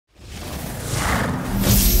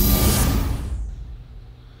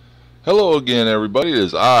Hello again, everybody. It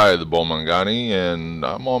is I, the Bowmanganie, and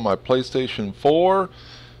I'm on my PlayStation 4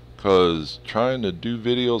 because trying to do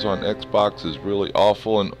videos on Xbox is really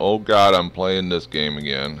awful, and oh god, I'm playing this game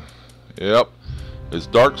again. Yep, it's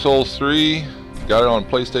Dark Souls 3. Got it on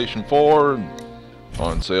PlayStation 4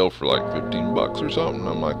 on sale for like 15 bucks or something.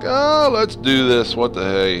 I'm like, let's do this. What the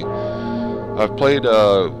hey? I've played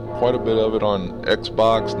quite a bit of it on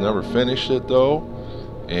Xbox, never finished it though.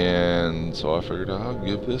 And so I figured I'll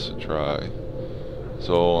give this a try.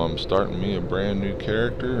 So I'm starting me a brand new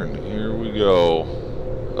character, and here we go.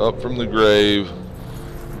 Up from the grave.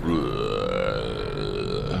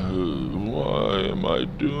 Why am I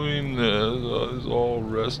doing this? I was all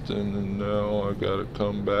resting, and now I gotta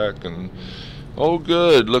come back and... Oh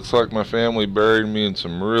good, looks like my family buried me in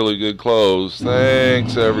some really good clothes.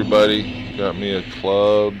 Thanks everybody. Got me a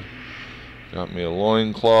club. Got me a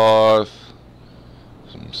loincloth.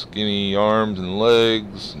 Some skinny arms and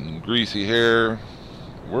legs and greasy hair.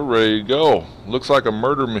 We're ready to go. Looks like a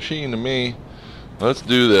murder machine to me. Let's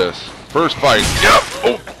do this. First fight. Yep.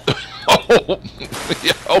 Oh.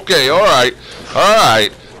 Yeah, okay. All right.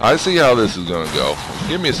 I see how this is gonna go.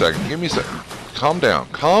 Give me a second. Calm down.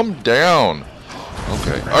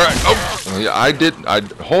 Okay. All right. Oh. Yeah.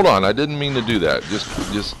 Hold on. I didn't mean to do that.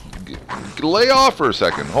 Just lay off for a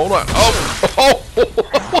second. Hold on. Oh.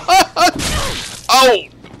 What? Oh!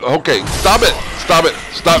 Okay, stop it! Stop!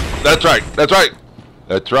 That's right!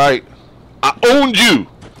 I owned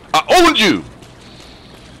you!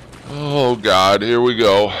 Oh god, here we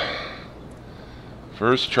go.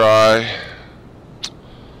 First try.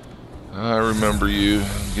 I remember you.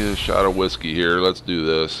 Get a shot of whiskey here. Let's do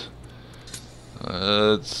this.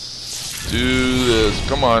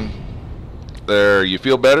 Come on. There, you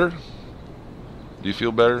feel better? Do you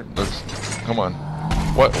feel better? Come on.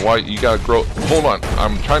 What? Why? You gotta grow. Hold on.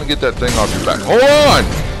 I'm trying to get that thing off your back. Hold on!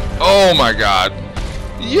 Oh my god.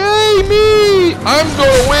 Yay me! I'm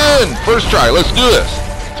gonna win! First try. Let's do this.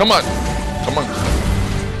 Come on.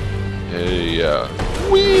 Hey,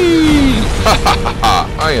 whee! Ha ha ha ha!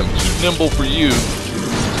 I am too nimble for you.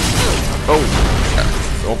 Oh.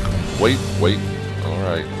 Wait.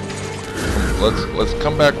 Alright. Let's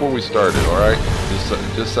come back where we started, alright? Just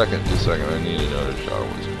a second. I need another shot of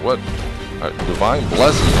whiskey. What? Divine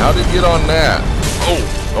blessing. How did you get on that? Oh,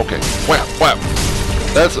 okay. Whap.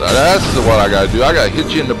 That's what I gotta do. I gotta hit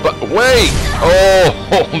you in the butt. Wait. Oh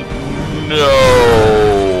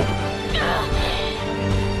no.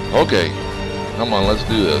 Okay. Come on, let's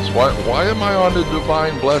do this. Why am I on the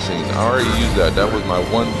divine blessing? I already used that. That was my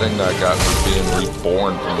one thing that I got for being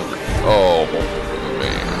reborn from the. Oh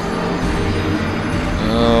man.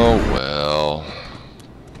 Oh well.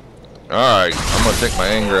 Alright, I'm gonna take my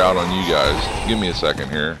anger out on you guys. Give me a second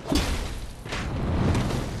here.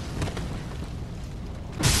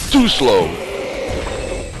 Too slow.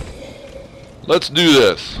 Let's do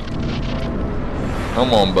this.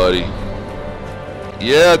 Come on, buddy.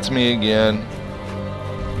 Yeah, it's me again.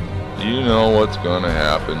 You know what's gonna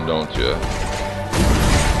happen, don't you?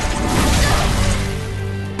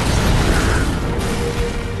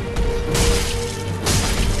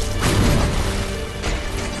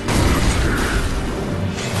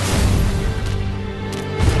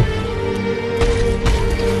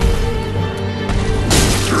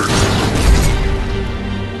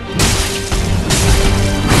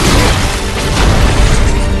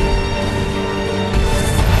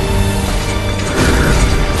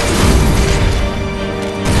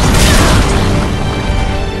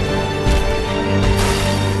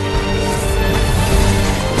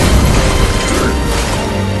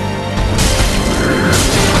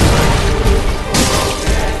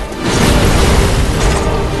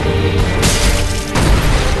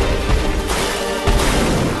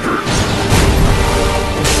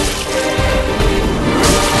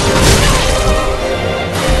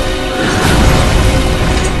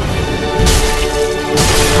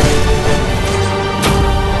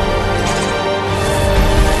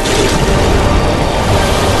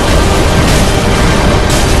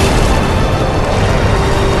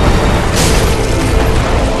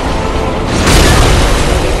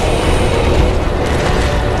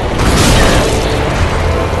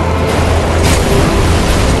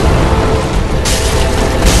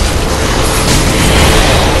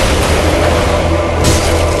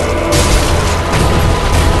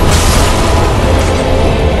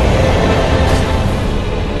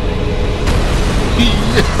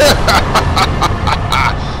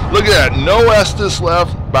 Look at that, no Estus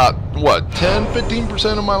left, about what,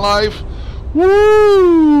 10-15% of my life?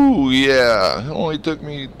 Woo! Yeah, it only took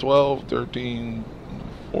me 12, 13,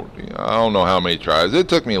 14, I don't know how many tries. It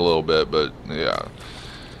took me a little bit, but yeah.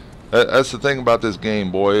 That's the thing about this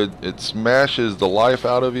game, boy. It smashes the life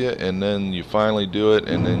out of you, and then you finally do it,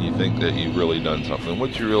 and then you think that you've really done something,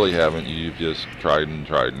 which you really haven't. You've just tried and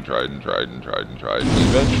tried and tried and tried and tried and tried. And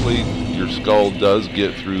eventually, your skull does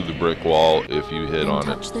get through the brick wall if you hit on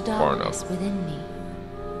it far enough. Within me.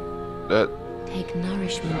 That Take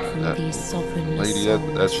nourishment from these sovereign lady,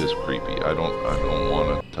 that's just creepy. I don't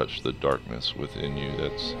want to touch the darkness within you.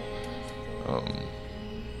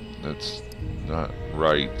 That's not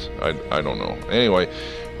right. I don't know. Anyway,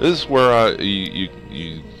 this is where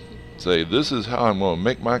you say, this is how I'm going to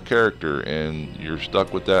make my character, and you're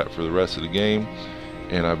stuck with that for the rest of the game.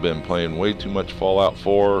 And I've been playing way too much Fallout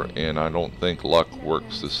 4, and I don't think luck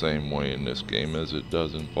works the same way in this game as it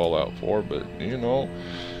does in Fallout 4, but you know,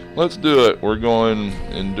 let's do it. We're going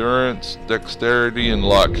endurance, dexterity, and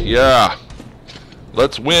luck. Yeah,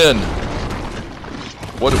 let's win.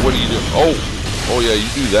 What do you do? Oh yeah, you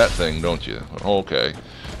do that thing, don't you? Okay,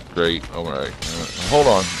 great. All right. Hold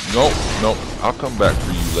on. Nope. I'll come back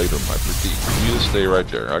for you later, my petite. You just stay right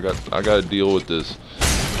there. I got to deal with this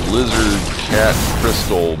lizard cat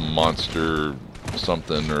crystal monster,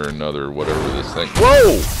 something or another, whatever this thing.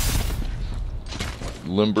 Whoa!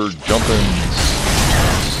 Limber jumping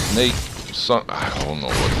snake. I don't know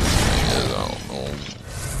what this thing is. I don't know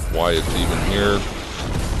why it's even here,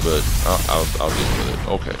 but I'll deal with it.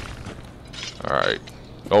 Okay. All right.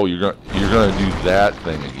 Oh, you're gonna do that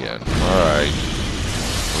thing again. All right.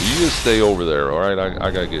 Well, you just stay over there. All right.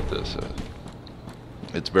 I gotta get this.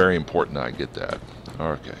 It's very important that I get that.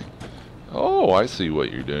 Okay. Oh, I see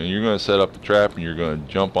what you're doing. You're gonna set up the trap and you're gonna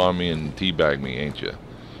jump on me and teabag me, ain't you?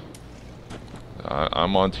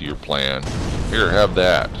 I'm onto your plan. Here, have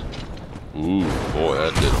that. Ooh, boy,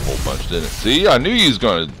 that did a whole bunch, didn't it? See, I knew you was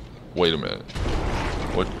gonna. Wait a minute.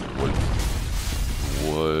 What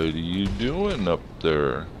are you doing up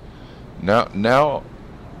there? Now,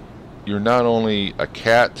 you're not only a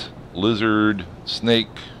cat, lizard, snake,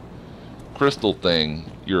 crystal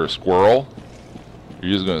thing. You're a squirrel.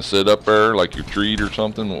 You're just gonna sit up there like you're treed or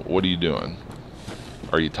something. What are you doing?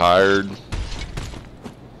 Are you tired?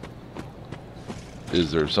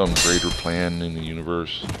 Is there some greater plan in the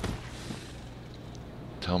universe?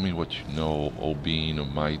 Tell me what you know, O being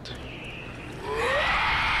of might.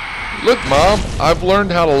 Look, Mom, I've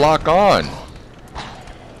learned how to lock on.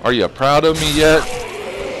 Are you proud of me yet?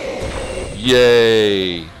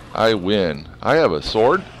 Yay, I win. I have a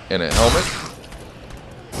sword and a helmet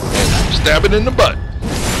and stab it in the butt.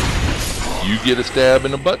 You get a stab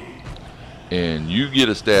in the butt, and you get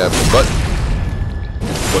a stab in the butt.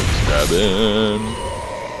 Butt stabbing.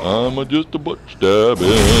 I'm just a butt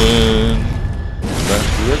stabbing.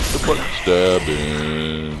 Master at the butt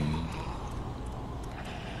stabbing.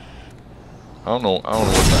 I don't know what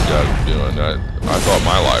these guys are doing. I thought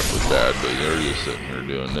my life was bad, but they're just sitting here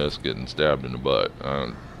doing this, getting stabbed in the butt.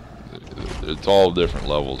 It's all different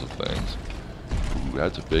levels of things. Ooh,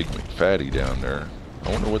 that's a big McFatty down there.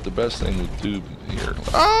 I wonder what the best thing would do here.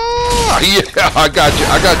 Ah, yeah, I got you.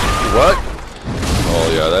 What?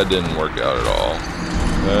 Oh yeah, that didn't work out at all.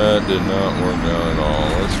 That did not work out at all.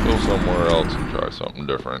 Let's go somewhere else and try something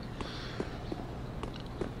different.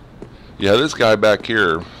 Yeah, this guy back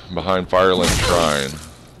here behind Firelink Shrine,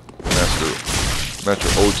 Master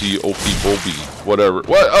OG Oki Bobi, whatever.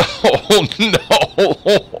 What? Oh no!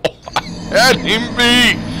 I had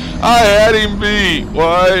him beat.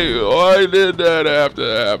 Why did that have to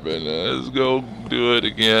happen? Let's go do it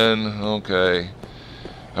again. Okay.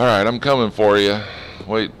 All right, I'm coming for you.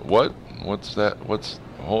 Wait, what? What's that?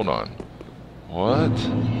 Hold on. What?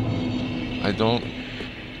 I don't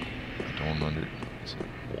under.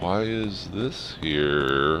 Why is this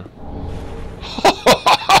here?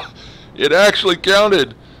 It actually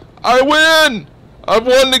counted. I win! I've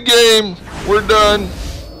won the game. We're done.